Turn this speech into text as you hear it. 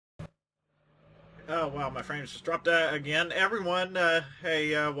Oh wow, my frames just dropped again. Everyone,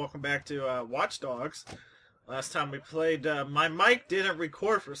 hey, welcome back to Watch Dogs. Last time we played, my mic didn't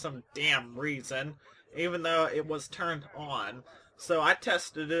record for some damn reason, even though it was turned on. So I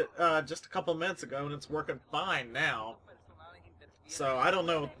tested it just a couple minutes ago, and it's working fine now. So I don't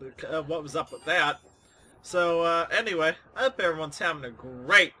know what was up with that. So anyway, I hope everyone's having a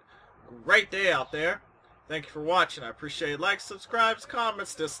great day out there. Thank you for watching. I appreciate likes, subscribes,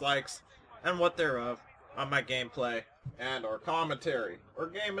 comments, dislikes, and what thereof on my gameplay and or commentary or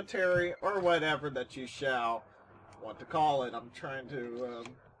gamementary or whatever that you shall want to call it. I'm trying to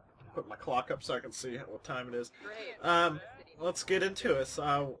put my clock up so I can see what time it is. Let's get into it.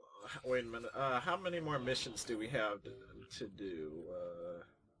 So, wait a minute. How many more missions do we have to do?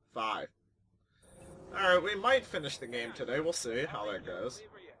 5. Alright, we might finish the game today. We'll see how that goes.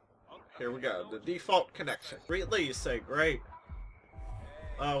 Here we go. The default connection. Greatly, you say great.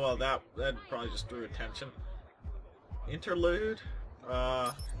 Oh, well, that probably just drew attention. Interlude.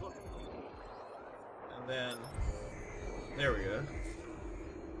 And then... There we go.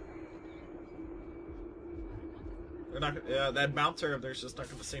 They're not, that bouncer, they're just not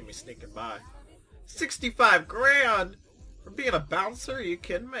going to see me sneaking by. 65 grand for being a bouncer? Are you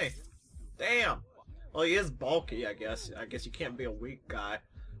kidding me? Damn. Well, he is bulky, I guess. I guess you can't be a weak guy.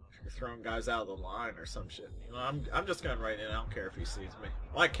 You're throwing guys out of the line or some shit. You know, I'm just going right in. I don't care if he sees me.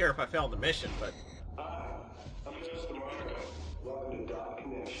 Well, I care if I fail the mission, but... I'm just the marker. Welcome to Dot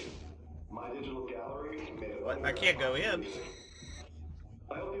Connection. My digital gallery made of... What? I can't go in.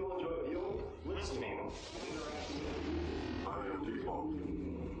 I hope you'll enjoy viewing, listening, interacting. I am Default.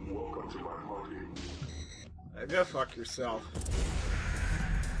 Welcome to my party. Go fuck yourself.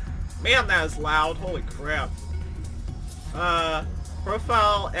 Man, that is loud. Holy crap.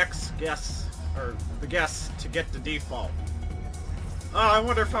 Profile X guests, or the guests to get the default. I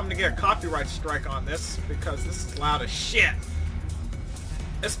wonder if I'm gonna get a copyright strike on this, because this is loud as shit.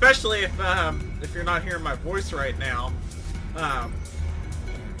 Especially if you're not hearing my voice right now.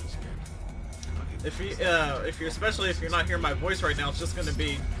 Especially if you're not hearing my voice right now, it's just gonna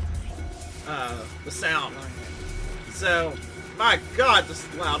be the sound. So, my God, this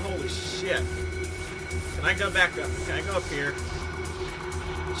is loud. Holy shit. Can I go back up? Can I go up here?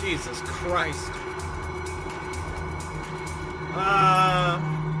 Jesus Christ.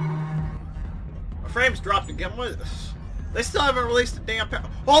 My frames dropped again. What? They still haven't released a damn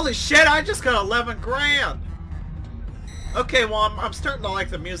Holy shit, I just got 11 grand! Okay, well, I'm starting to like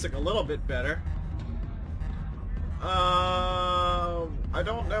the music a little bit better. I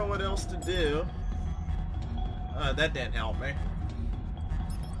don't know what else to do. That didn't help me.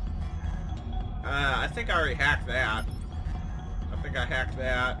 I think I already hacked that. I think I hacked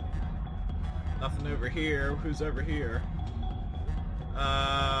that. Nothing over here. Who's over here?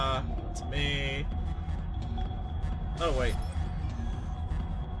 It's me. Oh, wait.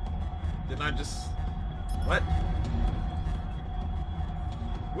 Didn't I just... What?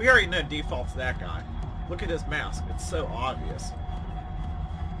 We already know default's that guy. Look at his mask. It's so obvious.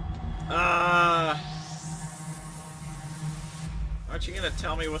 Aren't you gonna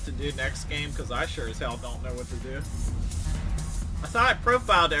tell me what to do next game? Because I sure as hell don't know what to do. I thought I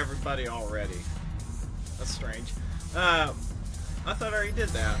profiled everybody already. That's strange. I thought I already did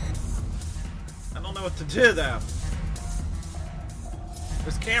that. I don't know what to do though.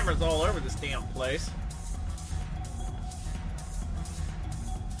 There's cameras all over this damn place.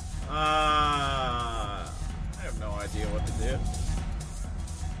 I have no idea what to do.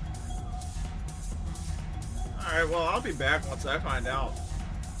 Alright, well, I'll be back once I find out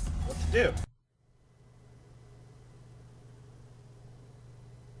what to do.